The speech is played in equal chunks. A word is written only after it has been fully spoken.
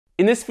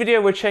In this video,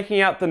 we're checking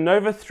out the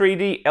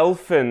NOVA3D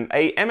Elfin,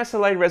 a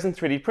MSLA resin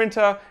 3D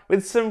printer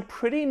with some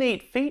pretty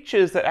neat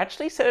features that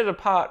actually set it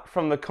apart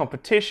from the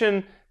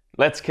competition.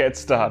 Let's get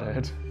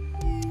started.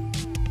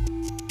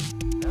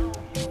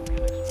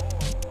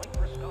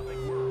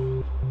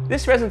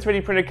 This resin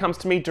 3D printer comes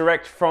to me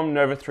direct from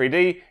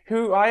NOVA3D,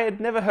 who I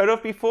had never heard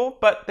of before,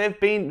 but they've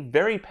been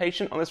very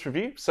patient on this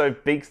review, so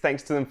big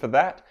thanks to them for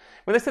that.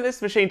 When they sent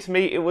this machine to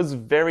me, it was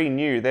very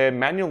new. Their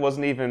manual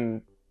wasn't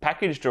even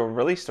packaged or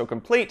released or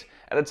complete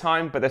at the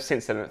time, but they've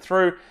since sent it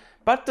through.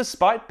 But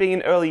despite being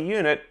an early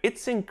unit,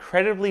 it's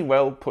incredibly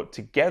well put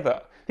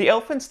together. The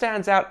Elfin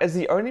stands out as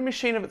the only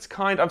machine of its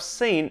kind I've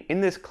seen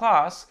in this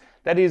class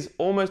that is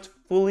almost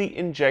fully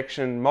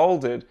injection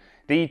molded.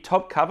 The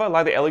top cover,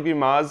 like the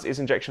Muse, is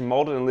injection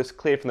molded and lifts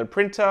clear from the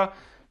printer,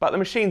 but the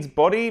machine's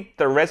body,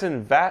 the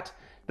resin vat,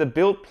 the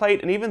build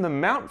plate, and even the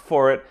mount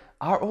for it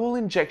are all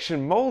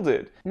injection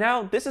molded.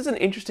 Now, this is an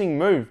interesting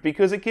move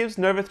because it gives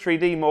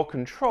NOVA3D more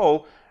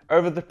control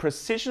over the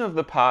precision of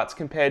the parts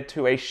compared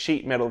to a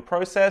sheet metal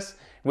process,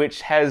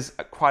 which has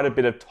quite a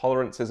bit of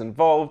tolerances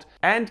involved.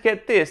 And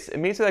get this, it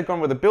means that they've gone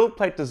with a build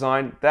plate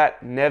design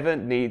that never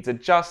needs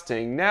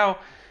adjusting. Now,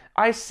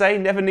 I say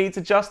never needs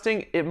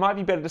adjusting, it might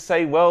be better to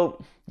say,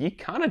 well, you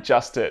can't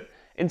adjust it.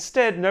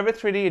 Instead,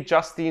 NOVA3D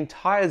adjusts the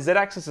entire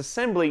Z-axis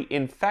assembly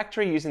in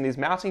factory using these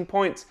mounting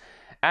points,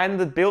 and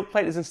the build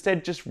plate is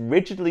instead just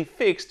rigidly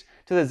fixed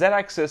to the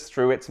Z-axis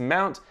through its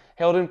mount,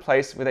 held in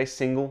place with a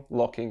single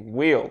locking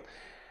wheel.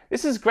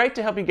 This is great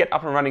to help you get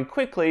up and running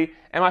quickly,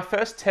 and my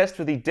first test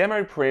with the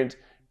demo print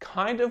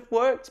kind of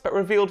worked, but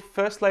revealed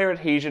first layer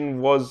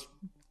adhesion was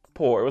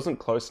poor, it wasn't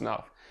close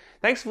enough.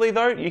 Thankfully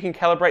though, you can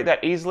calibrate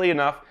that easily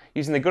enough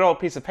using the good old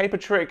piece of paper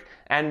trick,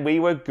 and we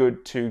were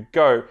good to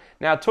go.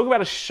 Now talk about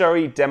a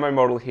showy demo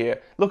model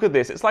here. Look at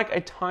this, it's like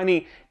a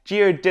tiny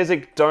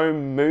geodesic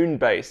dome moon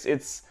base.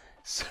 It's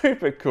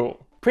super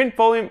cool. Print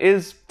volume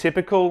is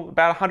typical,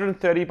 about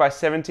 130 by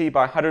 70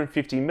 by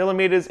 150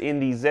 millimeters in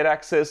the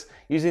Z-axis,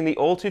 using the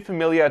all too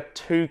familiar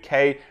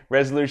 2K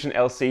resolution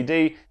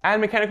LCD, and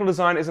mechanical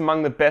design is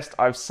among the best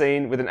I've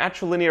seen, with an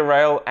actual linear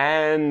rail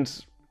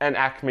and an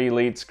Acme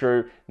lead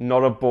screw,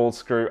 not a ball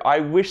screw. I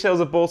wish there was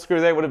a ball screw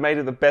there, would have made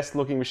it the best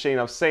looking machine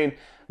I've seen,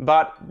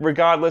 but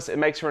regardless, it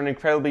makes for an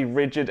incredibly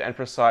rigid and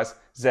precise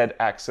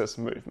Z-axis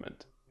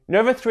movement.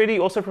 NOVA3D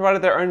also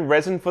provided their own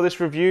resin for this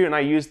review, and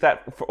I used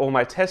that for all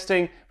my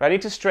testing, but I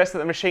need to stress that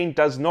the machine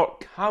does not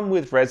come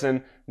with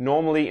resin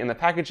normally in the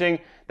packaging.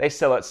 They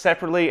sell it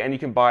separately and you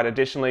can buy it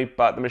additionally,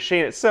 but the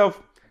machine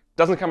itself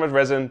doesn't come with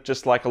resin,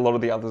 just like a lot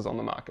of the others on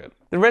the market.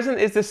 The resin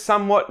is this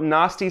somewhat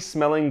nasty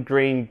smelling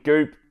green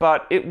goop,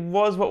 but it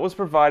was what was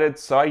provided,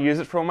 so I use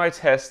it for all my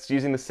tests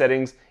using the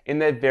settings in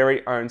their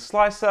very own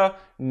slicer,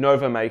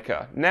 Nova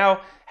Maker.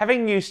 Now,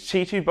 having used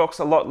Chi2Box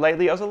a lot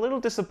lately, I was a little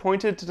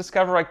disappointed to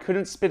discover I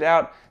couldn't spit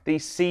out the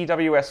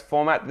CWS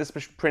format this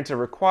printer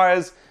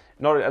requires,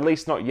 at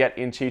least not yet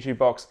in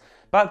Chi2Box.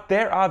 But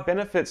there are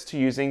benefits to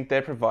using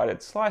their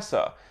provided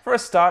slicer. For a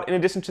start, in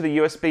addition to the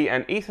USB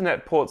and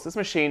Ethernet ports, this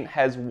machine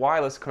has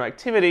wireless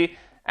connectivity,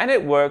 and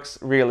it works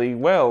really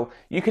well.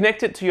 You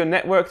connect it to your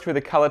network through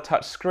the color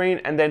touch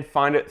screen and then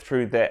find it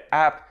through their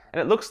app,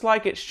 and it looks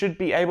like it should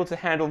be able to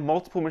handle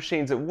multiple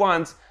machines at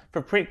once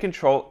for print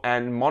control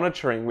and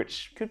monitoring,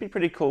 which could be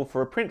pretty cool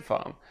for a print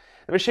farm.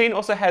 The machine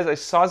also has a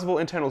sizable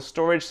internal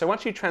storage, so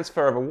once you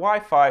transfer over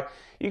Wi-Fi,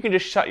 you can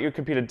just shut your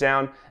computer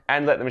down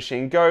and let the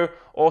machine go,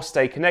 or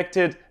stay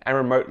connected and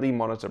remotely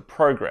monitor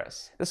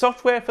progress. The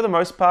software, for the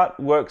most part,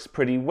 works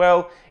pretty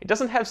well. It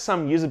doesn't have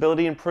some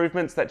usability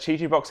improvements that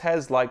Chi2Box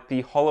has, like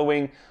the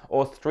hollowing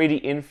or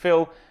 3D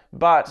infill,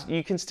 but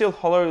you can still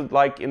hollow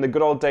like in the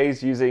good old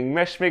days using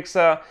Mesh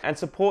Mixer, and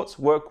supports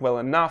work well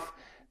enough,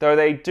 though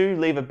they do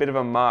leave a bit of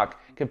a mark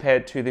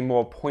compared to the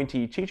more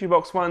pointy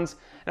Chi2Box ones.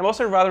 And I'm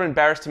also rather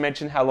embarrassed to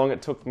mention how long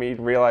it took me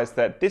to realize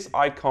that this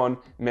icon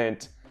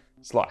meant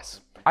slice.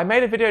 I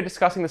made a video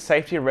discussing the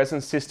safety of resin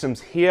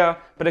systems here,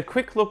 but a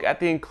quick look at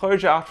the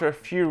enclosure after a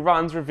few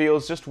runs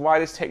reveals just why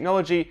this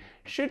technology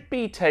should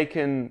be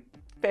taken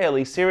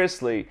fairly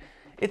seriously.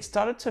 It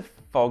started to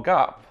fog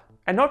up,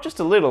 and not just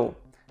a little,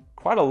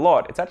 quite a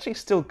lot. It's actually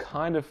still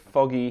kind of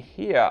foggy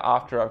here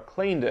after I've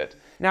cleaned it.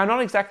 Now, I'm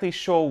not exactly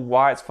sure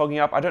why it's fogging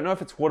up. I don't know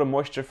if it's water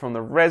moisture from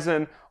the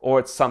resin or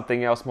it's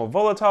something else more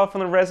volatile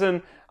from the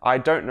resin. I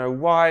don't know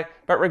why,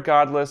 but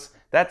regardless,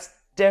 that's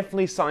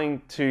definitely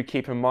something to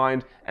keep in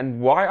mind,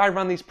 and why I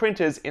run these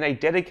printers in a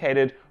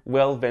dedicated,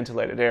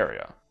 well-ventilated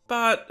area.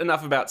 But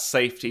enough about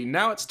safety.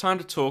 Now it's time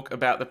to talk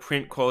about the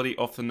print quality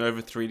of the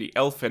NOVA3D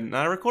Elfin.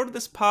 Now, I recorded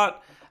this part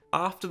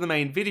after the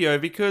main video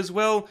because,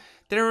 well,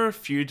 there are a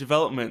few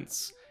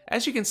developments.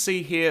 As you can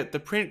see here, the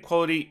print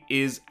quality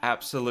is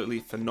absolutely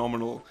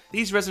phenomenal.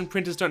 These resin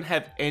printers don't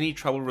have any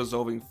trouble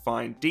resolving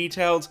fine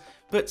details,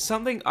 but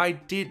something I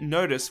did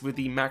notice with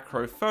the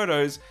macro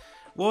photos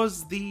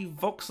was the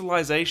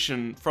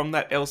voxelization from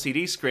that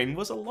LCD screen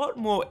was a lot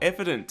more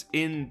evident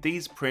in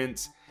these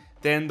prints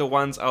than the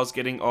ones I was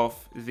getting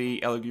off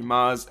the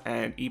Muse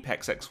and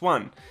Epax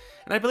X1.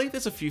 And I believe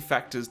there's a few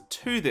factors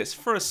to this.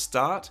 For a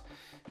start,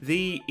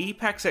 The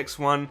Epax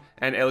X1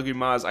 and Elegoo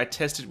Mars I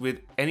tested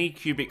with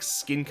Anycubic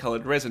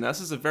skin-colored resin. Now,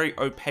 this is a very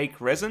opaque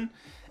resin,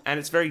 and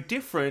it's very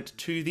different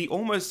to the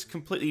almost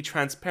completely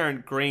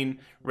transparent green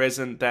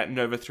resin that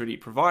NOVA3D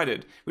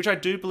provided, which I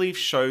do believe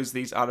shows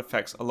these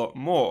artifacts a lot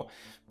more.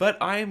 But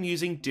I am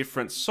using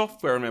different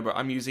software, remember,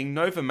 I'm using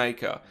Nova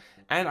Maker.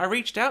 And I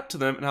reached out to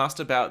them and asked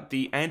about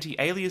the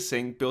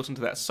anti-aliasing built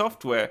into that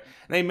software.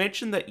 And they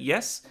mentioned that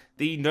yes,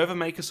 the Nova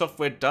Maker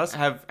software does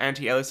have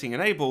anti-aliasing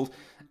enabled,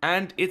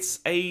 and it's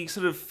a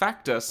sort of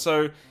factor.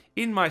 So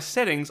in my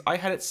settings, I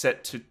had it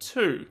set to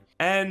 2.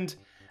 And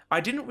I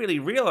didn't really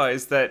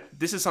realize that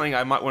this is something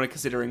I might want to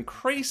consider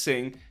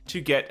increasing to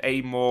get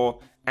a more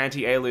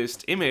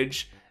anti-aliased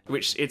image,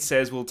 which it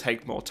says will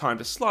take more time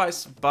to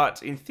slice,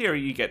 but in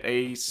theory you get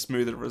a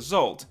smoother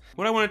result.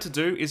 What I wanted to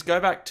do is go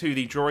back to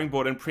the drawing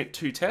board and print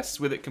 2 tests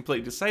with it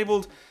completely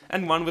disabled,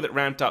 and one with it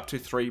ramped up to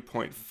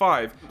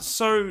 3.5.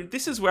 So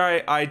this is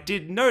where I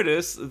did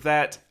notice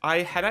that I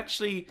had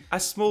actually a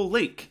small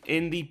leak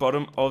in the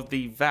bottom of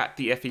the vat,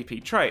 the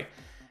FEP tray.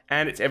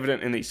 And it's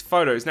evident in these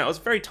photos. Now, it was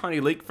a very tiny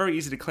leak, very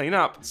easy to clean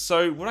up,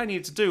 so what I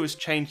needed to do was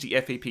change the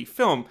FEP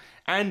film,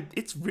 and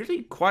it's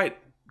really quite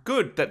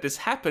good that this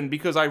happened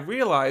because I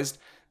realized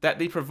that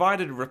the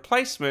provided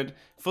replacement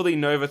for the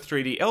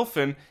NOVA3D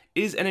Elfin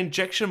is an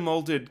injection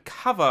molded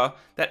cover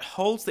that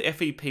holds the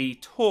FEP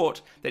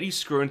taut that you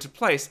screw into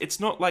place. It's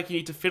not like you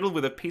need to fiddle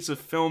with a piece of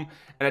film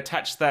and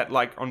attach that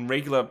like on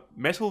regular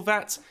metal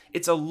vats.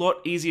 It's a lot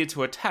easier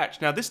to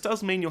attach. Now, this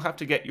does mean you'll have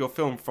to get your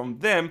film from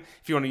them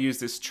if you want to use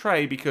this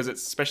tray because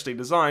it's specially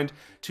designed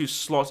to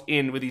slot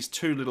in with these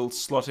 2 little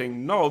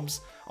slotting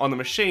knobs on the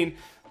machine.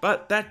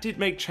 But that did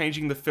make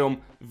changing the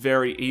film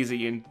very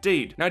easy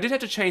indeed. Now, I did have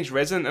to change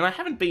resin, and I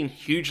haven't been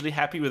hugely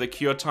happy with the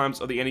cure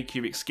times of the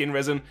Anycubic skin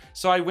resin,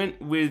 so I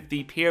went with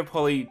the PO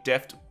Poly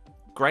Deft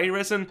grey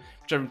resin,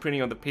 which I've been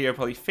printing on the PO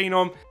Poly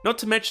Phenom. Not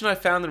to mention I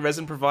found the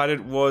resin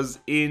provided was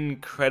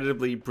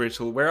incredibly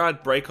brittle. Where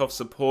I'd break off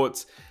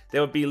supports,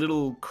 there would be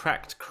little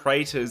cracked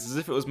craters as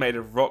if it was made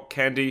of rock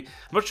candy.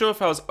 I'm not sure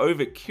if I was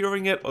over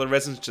curing it or the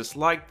resin's just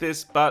like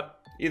this,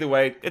 but either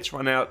way, it's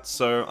run out,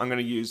 so I'm going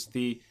to use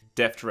the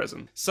Deft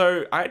resin.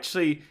 So I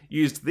actually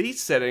used these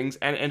settings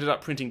and ended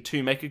up printing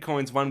 2 maker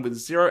coins, one with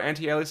 0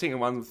 anti-aliasing and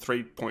one with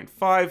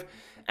 3.5.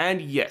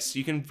 And yes,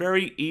 you can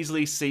very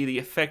easily see the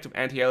effect of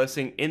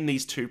anti-aliasing in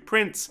these 2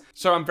 prints.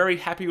 So I'm very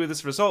happy with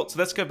this result. So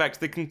let's go back to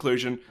the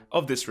conclusion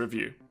of this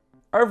review.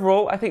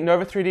 Overall, I think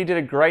NOVA3D did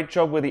a great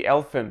job with the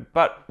Elfin,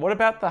 but what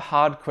about the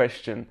hard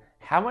question?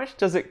 How much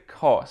does it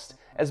cost?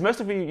 As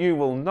most of you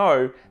will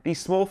know, the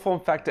small form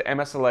factor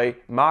MSLA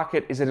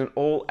market is in an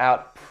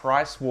all-out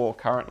price war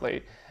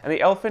currently, and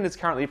the Elfin is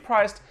currently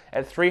priced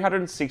at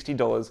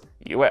 $360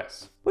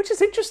 US. Which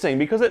is interesting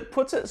because it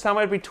puts it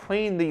somewhere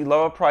between the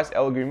lower priced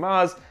Elegoo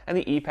Mars and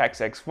the Epax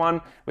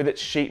X1 with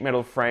its sheet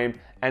metal frame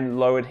and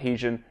low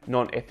adhesion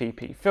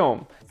non-FEP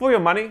film. For your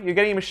money, you're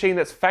getting a machine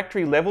that's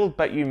factory leveled,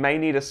 but you may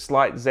need a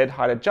slight Z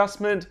height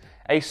adjustment,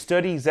 a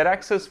sturdy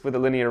Z-axis with a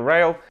linear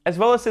rail, as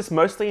well as this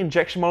mostly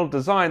injection molded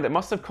design that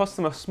must have cost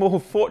them a small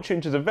fortune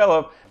to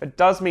develop, but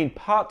does mean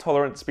part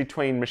tolerance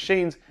between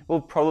machines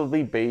will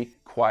probably be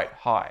quite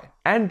high.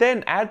 And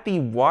then add the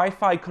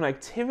Wi-Fi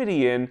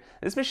connectivity in,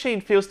 this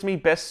machine feels to me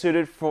best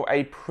suited for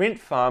a print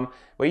farm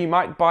where you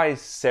might buy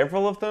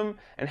several of them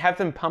and have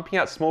them pumping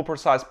out small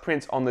precise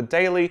prints on the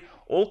daily,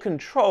 all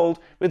controlled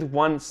with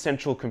one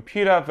central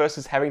computer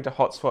versus having to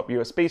hot swap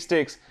USB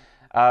sticks,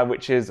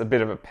 which is a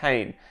bit of a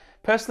pain.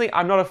 Personally,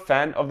 I'm not a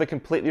fan of the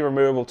completely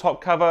removable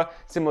top cover,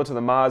 similar to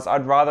the Mars.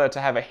 I'd rather to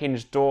have a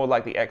hinged door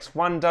like the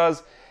X1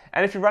 does.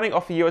 And if you're running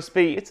off a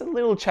USB, it's a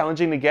little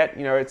challenging to get.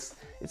 You know, it's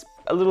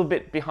a little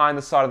bit behind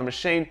the side of the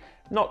machine.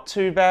 Not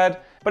too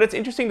bad, but it's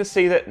interesting to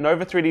see that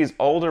NOVA3D's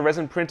older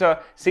resin printer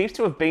seems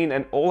to have been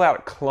an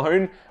all-out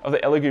clone of the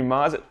Elegoo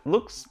Mars. It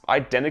looks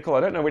identical. I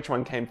don't know which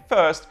one came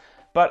first,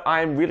 but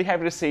I'm really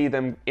happy to see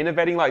them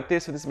innovating like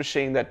this with this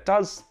machine that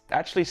does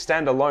actually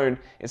stand alone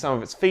in some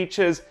of its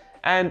features,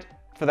 and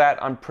for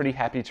that, I'm pretty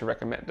happy to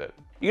recommend it.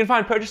 You can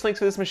find purchase links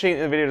for this machine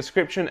in the video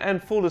description,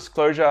 and full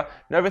disclosure,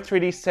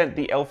 NOVA3D sent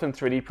the Elfin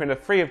 3D printer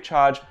free of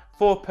charge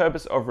for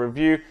purpose of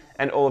review,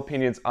 and all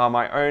opinions are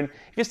my own.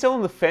 If you're still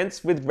on the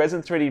fence with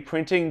Resin 3D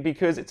printing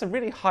because it's a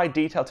really high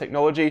detail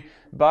technology,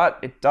 but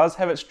it does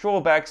have its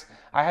drawbacks,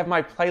 I have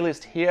my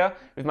playlist here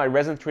with my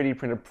Resin 3D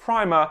printer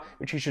primer,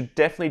 which you should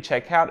definitely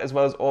check out, as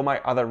well as all my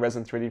other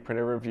Resin 3D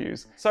printer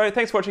reviews. So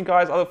thanks for watching,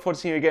 guys. I look forward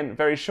to seeing you again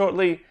very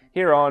shortly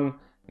here on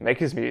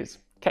Maker's Muse.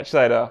 Catch you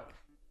later.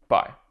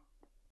 Bye.